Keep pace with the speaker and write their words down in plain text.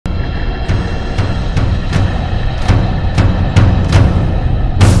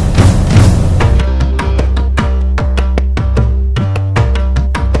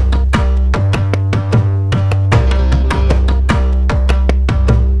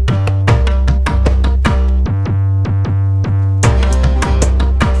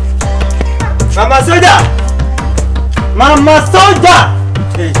Mama soldier.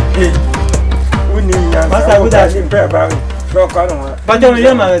 Hey. We need ya. Master good as in prayer about. So come. But don't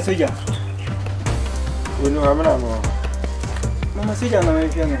you Mama soldier? We know I'm not. Mama soldier na me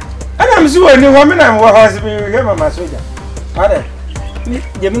fiano. I'm sure any woman and what has been here, Mama soldier. Father.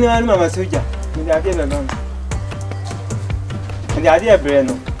 Je me na Mama soldier. Me da dey na. Me da dey bre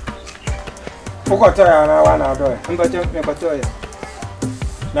no. Forgot I want to do. Me bato ya.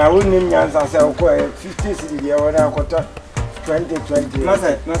 Na woni nyansa se ko 50 cedi dia wona akota 2020.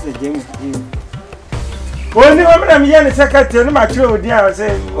 Masa James. Woni wo mena me ye secretary no ma kire odi a se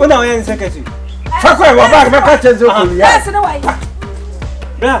Una we en secretary. Fakwa wo bag me ka chenzo ko ya. Yes no why.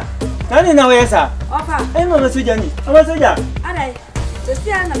 Bra. Nani na we sa? Ofa. Mama soldier ni. Mama soldier. Adai.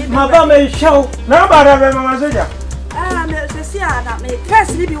 Sesia na me. Ma ba me show. Na ba da be Mama soldier. Me sesia na me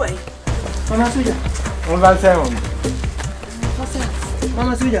press ni bi we. Mama soldier. On va faire.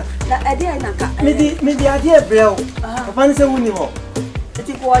 Mama soldier. La idea na ka. Me di idea bro. Papa ni se wuni ho.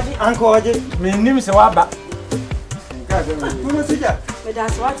 Eti ko oji. Anko oji. Me nim se wa ba. Mama soldier. Me da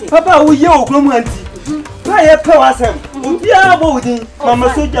swati. Papa wo ye okrom anti. Ba ye pe wasem. Obi a bo wudin.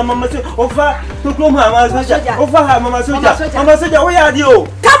 Mama soldier. Ofa to krom ha Mama soldier. Ofa ha Mama soldier. Mama soldier wo ya di o.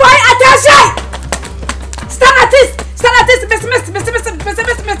 Cowboy attention. Stand at this.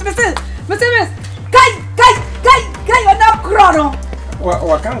 Miss. Kai ona krono.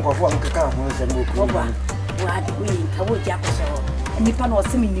 Wa kan ko fo nka ho se mo ko. Wa di we ka wo ja ko so. Nipa no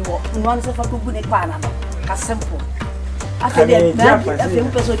se mi ni wo. No an se fa ko bu ne pa na no. Ka simple. Afi de na afi mo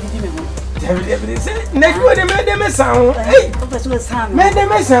peso didi me ho. David say na ko de me san ho. Eh. Mo peso san. Me de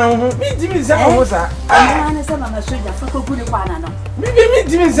me san ho. Mi di mi san ho sa. Ah na se mama soja fa ko bu ne pa na no. Mi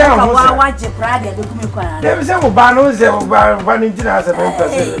di mi san ho sa. Wa je brother de ku me kwa na. Dem say mo ba no se ba ni jina se me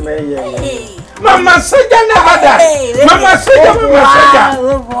peso me ye. Mama soldier never die. Mama soldier.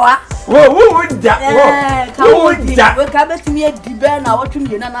 Wo ja. Wo ja. We ka betimi e di be na wotwum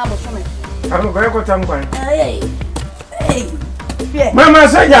ye na na aboso me. Am ko ko tam kwan. Hey. Mama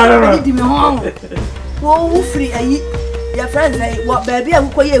soldier no. Di me ho. Wo free ayi. Ya friend say wo baby a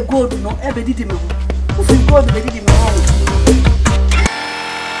ko ye gold no e be di me ho. Wo free gold be di me ho.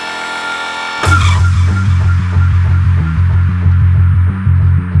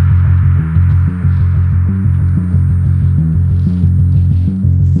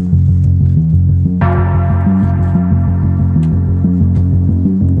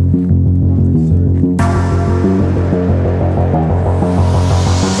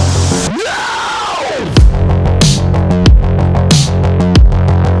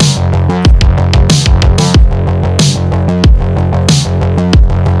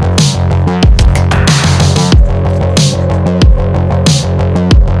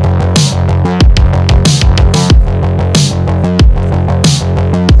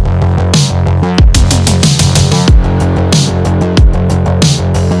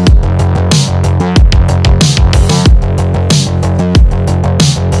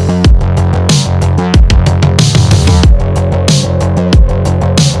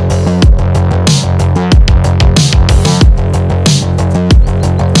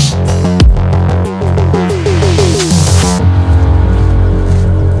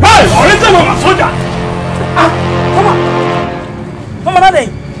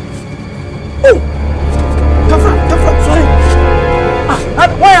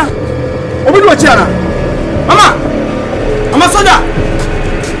 Mama soldier.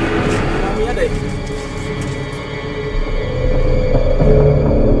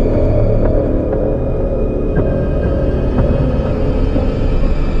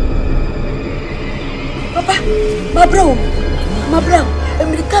 Papa, my bro,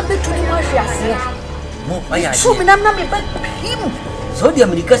 America be to the marshal. Mo aya. So me nam na me back him. So the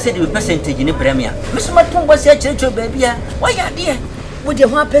America said the percentage in premier. Mr. Matumba said church baby. Why are dear? With the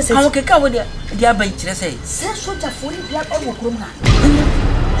 1%. How can come with the abbey say? Say soldier for the black or Groma.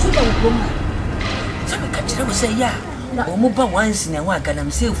 Soldier will Groma. Some country will say, yeah. Omoba once in a while, and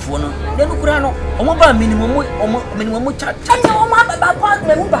I'm safe for no. Then look around. Omoba minimum chat. And your mama back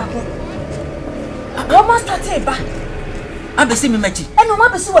me back. What must I say back? I be see me matchy. And no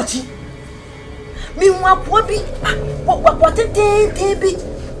mama see what you. Meanwhile, what be what a day be.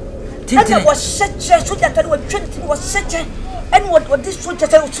 And was such a soldier that was Trinity was such a. And what this soldier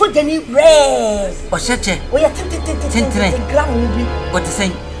said, soldier need red. Or such a. We are 10 ground. What to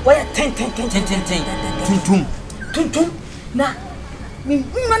say? We are 10. Tum. Now, me,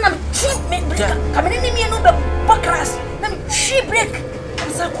 man, I'm cheap, man. Coming in me and over Bacras. Let me cheap break.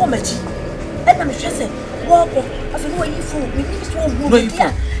 It's a comedy. And I'm just saying, walk off. I feel what you fool. We need to move.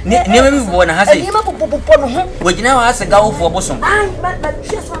 Never me one has a what you now ask a go for bosom. I, but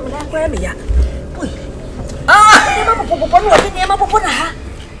just one will have me. Ah, popo no odi niam popo na ha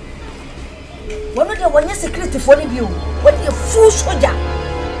wono de wonye security for ni bio wodi e full soldier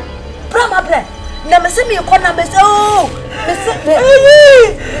brama bre na me se me ko na me se oh me se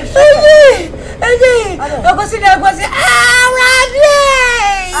agosi awrade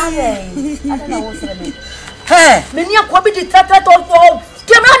ada na wo sere me me ni akwa bi di tata to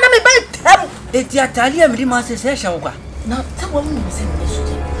kemra na me ba tem e ti atali amri ma se hya wo kwa na ta wo mu se me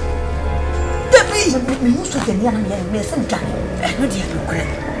soldier me mu soldier ni na me se nta no dia no kure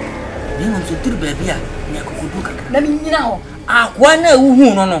ni mo so turu ba bia ni akokodu kaka na me nyina ho akwa na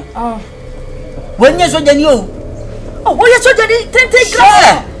wuhu no no wonye soldier ni o wo ye soldier ni 10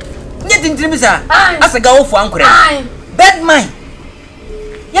 gram nye tintirim sa asaga wo fu ankure bad mind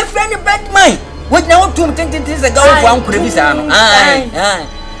ye friend bad mind wojna wo tum tintin saga wo fu ankure bi sa no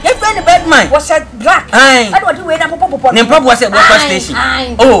ye friend bad mind was black I don't we na popo ne mpapo was a station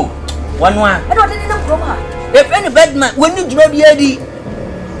oh wanwa I don't need no kroma ye friend bad mind woni djuma bi adi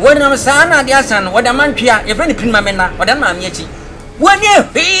wona am sa na de asan woda mantwea ye friend pin mamena woda na am yachi woni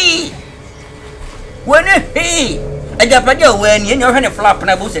ajapade owani enyo hwe ne flap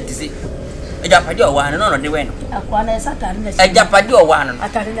na bo setisi ajapade owani no de we no akwa satani na ajapade owani no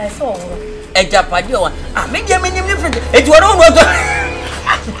atari na so ajapade owani me je menim ni friend eji woro no to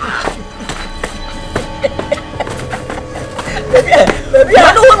baby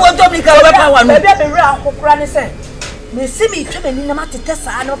I don't want to be ka ba wa no baby be ra akokura ne se me si mi tweme ni na matete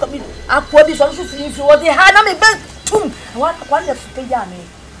sa na ko bi akwa bi so so fi wo de ha na me be tum wa ne fupe ya me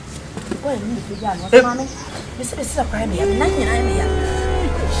wa ni fupe ya no ma me Mr. Crime, it's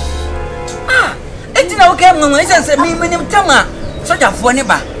no okay. I said, me, Tama, such a funny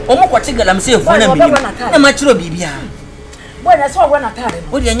bar. Almost what I'm saying for a mature bibia. When I saw one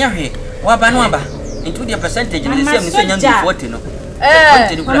attack, would you hear? Wabanoba into the percentage in the same thing.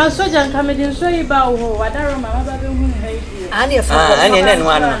 I'm a soldier coming in so about what I remember. And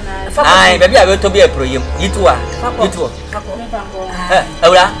one. I maybe I will to be a pro. You two are.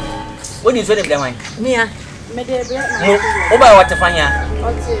 What is it? Mia. Oba what to find ya?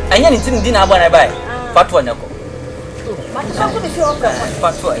 I ain't dinner when I buy. Fatwa Nako.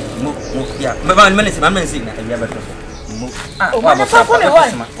 Fatwa, move here. My minutes, my minutes, I never move.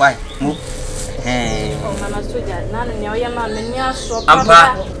 Why? Move. Oh, Mama Soja, none of your man,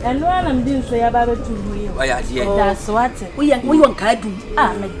 and one I'm doing so about it to you. That's what we won't do.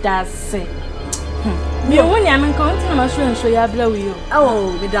 Ah, me does say. Me when I'm in content, I'm sure so you blow you.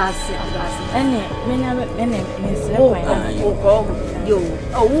 Oh, me does. Any,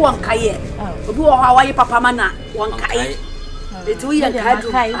 oh, one kaye. Who are you, Papa Mana? One kaye. It's we and I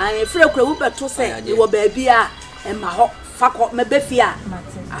feel crowd to say you were baby and my hot fuck up my befia.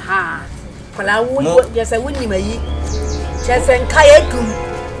 Aha. Well, I would just I wouldn't me. Just and kayakum.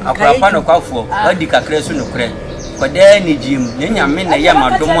 A crapano coffee, what did a crescent of credit? For there, any Jim, then I mean, I am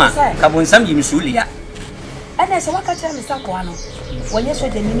a doma, Cabon some Jim Sulia. And as a worker, Mr. Quano, when you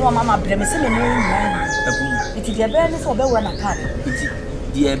said you know Mamma Bremesin, it is a bareness or one a car.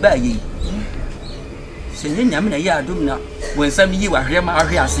 Dear Baggy. Sending Yamin a yard do now, when some you are here,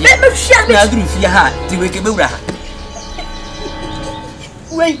 Maria, see, I do fear her to wake a bura.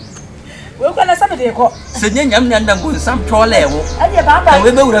 Wait, we're going to Saturday. Sending Yamin and some troll level. And your papa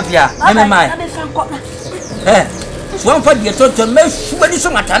will go with ya, never mind. One for your total most when you so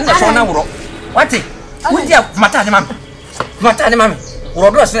much on the phone. What it? Would you have Matana? Matana, mammy,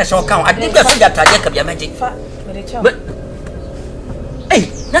 or Ross National Count? I think that's that I can be a magic. But, hey,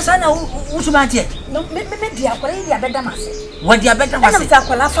 that's I know who's about it. No, maybe I better mass. What you better mass?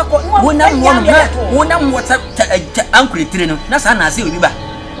 One am what's up to Uncle Trino, that's an I see you.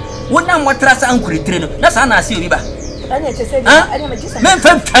 One am what trust Uncle Trino, that's an I see you. Men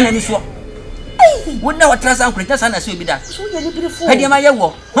from Canada. Would now trust Uncle Tassan as you be that. I did my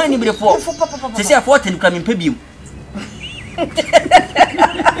war, when you before. They say a 14 coming Pebble.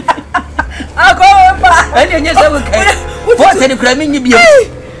 I'll go back. And then, yes, I will carry 14 cramming you be.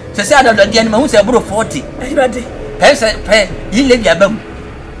 They said, I don't get my own 40. Pay, you let your bum.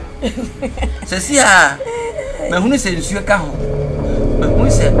 Cecilia, my home says you can't. My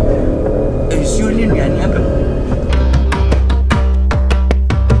home said, and you need me.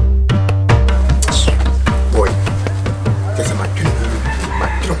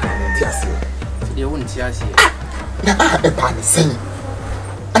 Na a pan sing.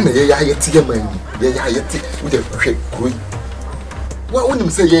 And the yayety man, the yayety with a quick queen. What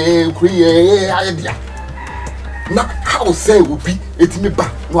wouldn't say, idea? Now, how say would be it me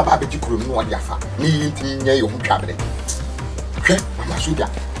back, no about you could know the affair, needing your own cabinet. Okay, Mama Sugar.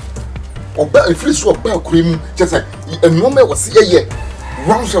 Or better, if you saw a bell cream, just like a moment was here,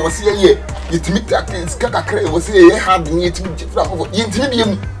 rounds was here, yetimi kakakra wo se ye hard ni yetimi fra ko yentimi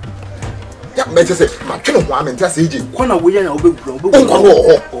biem ya me se ma twene ho amenta se eje ko na wo ye na obegura ho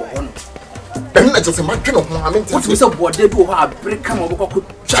ben na se ma twene ho amenta se se bode bi ho abreka ma obekọ ko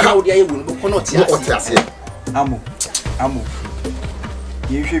twa wo de aye wo no ko na oti ase amo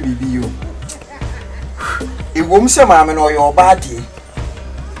ye hwe bibi yo ewom se ma me no yo ba de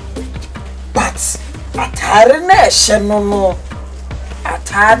but atare na ehye no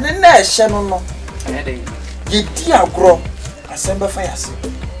atane na ehye no yedi agro asembe fa yase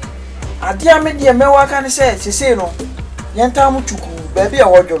ade ame de mewa ka ne se sese no yenta mu tuku baabi a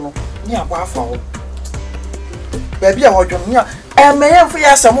hodwo no ni abo afa ho baabi a hodwo no ni emeye fa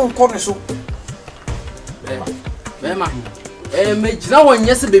yase mu nko ne so bema me gina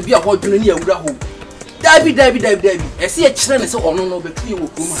wonye se baabi a hodwo no ni awura ho dabi ese e kire ne se ono no betu ye wo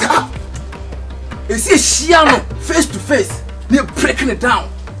kuma ese hia no face to face they breaking it down.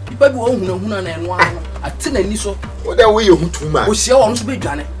 The people who huna na enwa no atena ni so. O da we hu too much. O hia wo no so be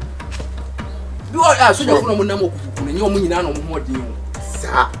dwane. Bi o so je funa mo na mo kuku ni o mo nyina na mo modin.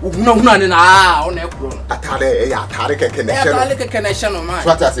 Sa o huna ne na o na ekro no. Atare atare keke na hye no. Atare keke na hye no man. So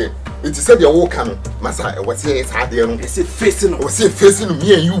atase it is said the wo ka no masa e wose sa de no. E se face no. O se face no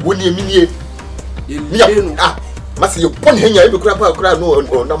me and you woni emi nie. Ye no. Ah masa ye pon henya e be kura pa kura no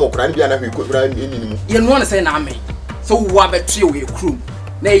na mo kura ni bia na hwe kura ni ni. Ye no na say na ame. So wo abetue we krum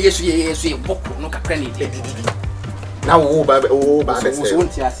na yesu ye boko no kakra ni de na wo ba se so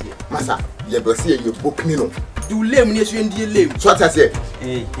wonti ase masa ye be se ye bokni no du lem ni yesu ndie lem so atase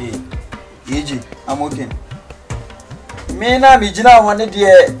yeji amoken me na mi gina ho ne de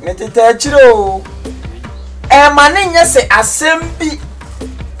meteta akiro e ma ne nye se asem bi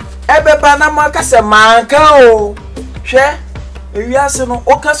ebeba na mo aka se manka o hwe ewiase no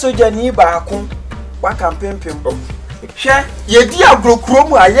o ka soja ni baako wa kampempem hwe yedi agrokuro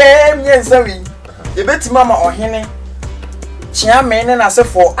mu aye myensawi ye betima ma ohene chia me ne na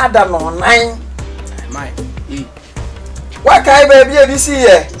sefo ada no nan mai wa kai ba bi edisi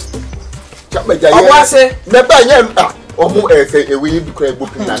ye chabeja ye obase me ba nye omu se ewe bi kra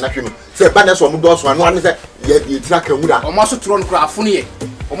gbopin na hwe no se ba na so omu do so anu ane se ye tira ka nwura omo so tro no kra afunu ye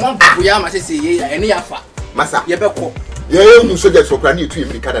omo bu ya ma se ye ene ya fa masa ye bekọ ye hu soja so kra ni tu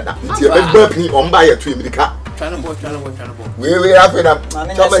America dada nti ye be gba pin omba ye tu America trying to we afena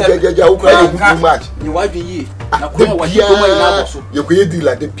chabeja wo kra ye hu match ni wadwe yi na ko wa ji ko ma ina so ye ko ye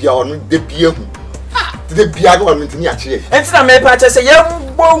dealer de bia onu de bia hu de bia no onu ntini ache enti na me pa che se ye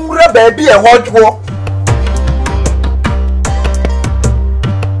mbo nwura ba bi e hodwo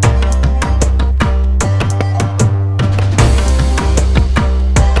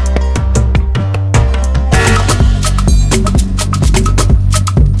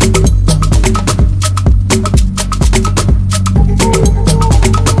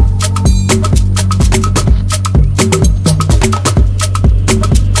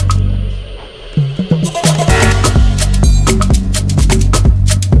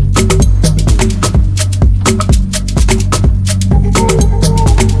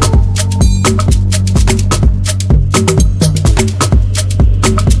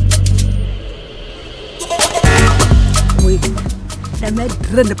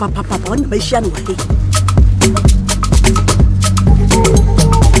Rende papa on maisha ni wahi.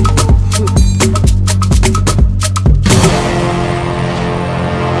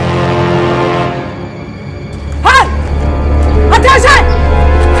 Hey! Attention!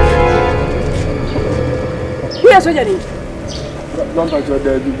 We are soldiers. Don't touch your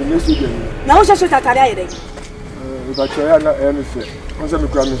dad, you miss it. Now she should tell you. If I try na anything, once I'm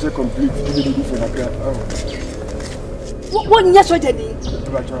going to complete, you do for the what yes soldier ni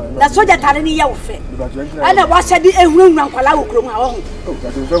na soldier tare ni ya ofe ana wa sedi ehunhun kwala wo krom ha wo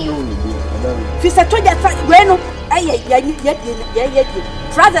fi se soldier we no ye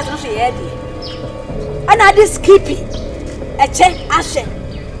brothers no ye de ana this skippy eche ashe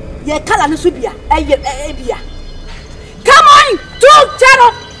ye kala no so bia bia come on to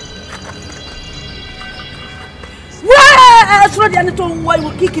chero wa soldier ni to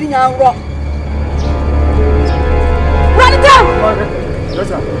wo kikiri nya nro run it down! Yes,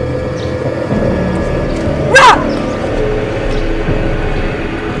 sir. Run!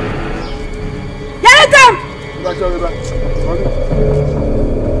 Get it down!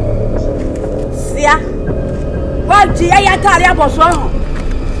 Sia, what do you tell you about so?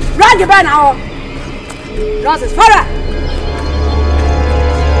 Run the van now! Roses, fire!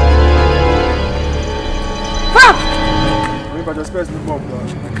 Come! We got a space in the bomb.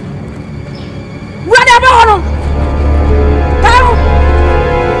 Run the van!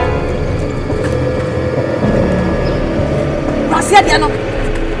 Rasia dia no.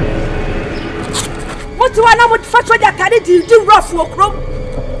 to one would fetch what you carry do rough for crop.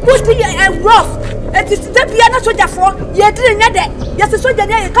 Put the rough. It is the piano soldier for you didn't get that. Yes, a soldier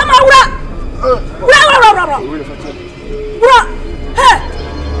there. Come on,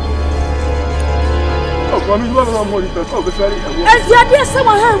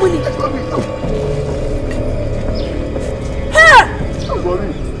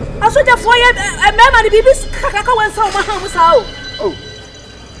 I saw the fire and mamma babies caca went so my house out. Oh,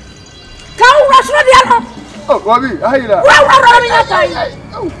 come rush for the other. Oh, Bobby, I hear that.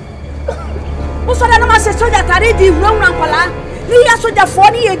 What's another master so that I did wrong, Rampala? He has the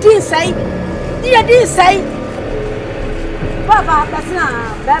 40 year didn't say. He didn't say, Papa, that's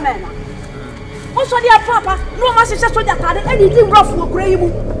not Batman. What's on your papa? No master so that I didn't rough for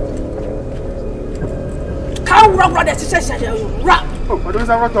Graham. Come rock, brother, rock. Oh, I don't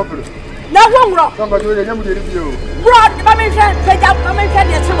have a top. No one rock. Somebody will never do you. Rock, my man, pay up, my man,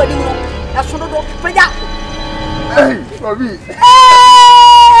 yes, somebody. That's what I pay up. Hey, Bobby.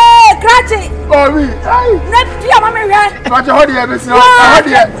 Hey, Cratchy. Bobby. Hey, let me have a man. But you heard the episode. I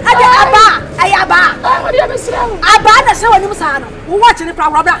bad as someone who's watching the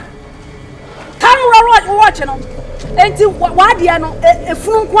program. Come rock, watching them. Until what the ano, a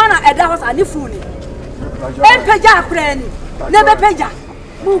fool corner at the house and the fool. And Peja, friend. Never Peja.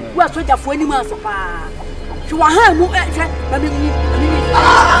 Move was with a 20 miles of far. To a hand, move at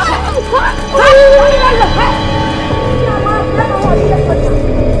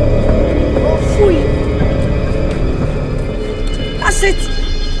that's it.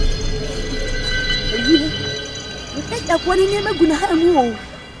 That one in a good hand,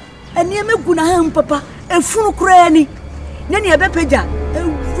 and near me good hand, Papa, and full cranny. Then you have a Peja,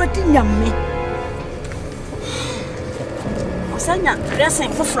 and writing young me. Sanya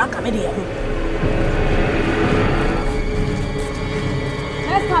dressing for Frank Media.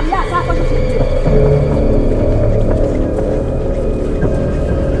 Next time, yes, I want to see you.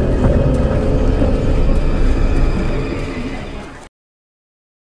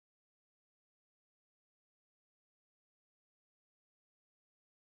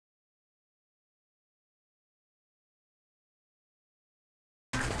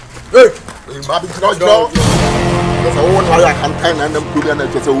 Hey, Bobby, no. There's a whole entire campaign and them could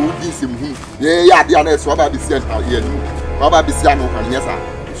and just a wood this him. Yeah, the honest Robert is sent out here. Robert is Yano and yes,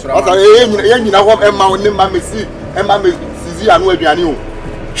 sir. What I am, you know what Emma and Mamma see, and Mamma sees and where you knew.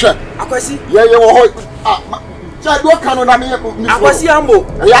 Sure, I see. Yeah, you were. What can I mean? I was Yambo.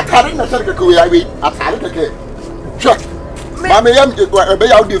 I can't necessarily I can't. Sure. Mamma, I'm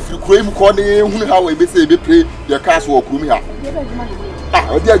out if you claim calling how we say we play your castle or here.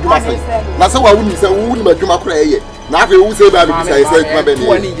 Ah, dear, you must say. Now, so I wouldn't say, wouldn't make you my cray. Now, if you say that, I said, my baby,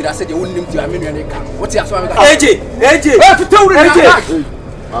 I said you wouldn't do a million. What's your AJ?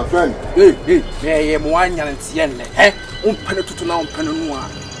 My friend, hey, one and Sienne, eh? Penetrate now, Penua.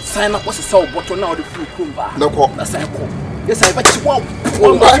 Sign up was a soul bottle now, the fruit kumba. No call, that's a call. Yes, I bet you won't.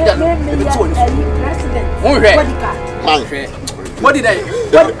 Oh, my God. What did I?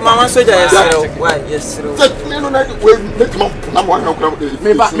 Mama said, yes, sir.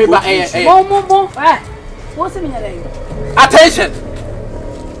 What's the name? Attention!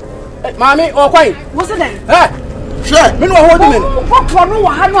 Mommy, or quite. What's the name? Sure, men were holding in. What for?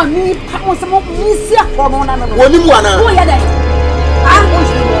 I had no need. I was some easier for one another. What do you want? Who are they?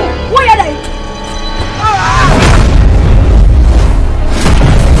 Who are they?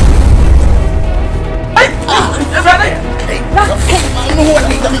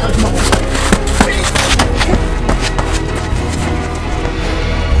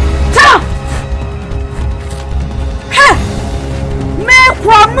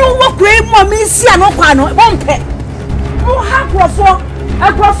 See, I know, one pet. Oh, how for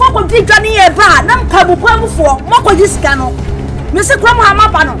a crop of big Johnny a bar, none come for Moko this canoe. Mr. Cromham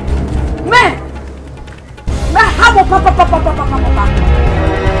Pano. Man, how papa.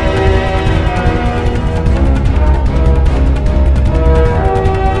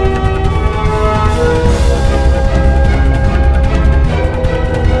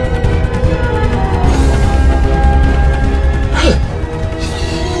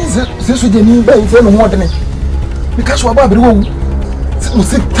 This is the new bay for more than it. Because we're about to go. So,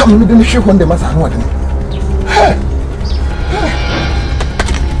 sit down with the ship on the mass and what?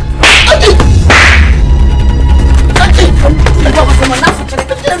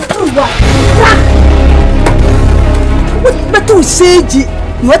 But to say,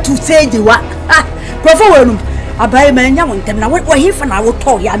 what to say, what? Prefer I buy a man young them. Now, what he and I will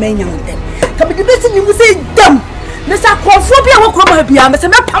talk, ya man young them. Come to the best you will say, dumb. Mr. Crawford, will come up here,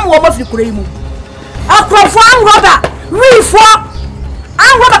 Mr. Pam of the cream. A Crawford, Robert, Reef,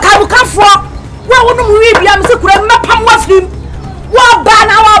 and Robert, I will come for. Wa wonu mu wi bia me se kura me pam wa frim. Wa ba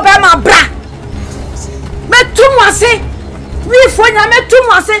na wa ba ma bra. Me tumu ase. Wi fo nya me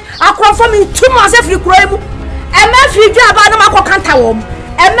tumu ase. Akrofo me tumu ase firi kura mu. E ma firi dwa ba na makokanta wo mu.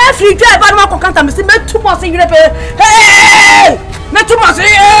 E ma firi dwa ba na makokanta me se me tumu ase yire pe. Hey! Me tumu ase.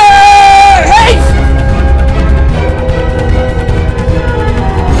 Hey!